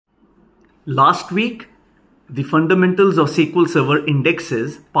Last week, the Fundamentals of SQL Server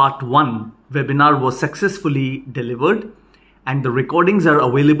Indexes Part 1 webinar was successfully delivered, and the recordings are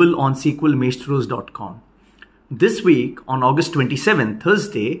available on sqlmaestros.com. This week, on August 27,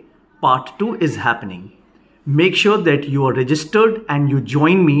 Thursday, Part 2 is happening. Make sure that you are registered and you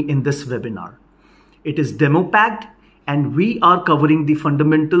join me in this webinar. It is demo-packed, and we are covering the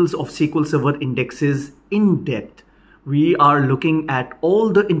fundamentals of SQL Server Indexes in depth. We are looking at all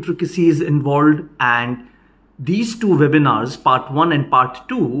the intricacies involved, and these two webinars, part 1 and part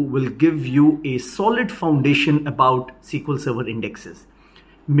 2, will give you a solid foundation about SQL Server Indexes.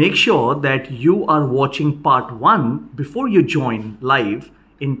 Make sure that you are watching part 1 before you join live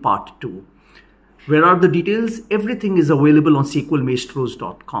in part 2. Where are the details? Everything is available on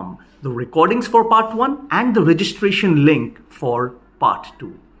sqlmaestros.com. The recordings for part 1 and the registration link for part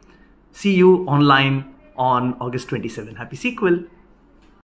 2. See you online on August 27. Happy SQL!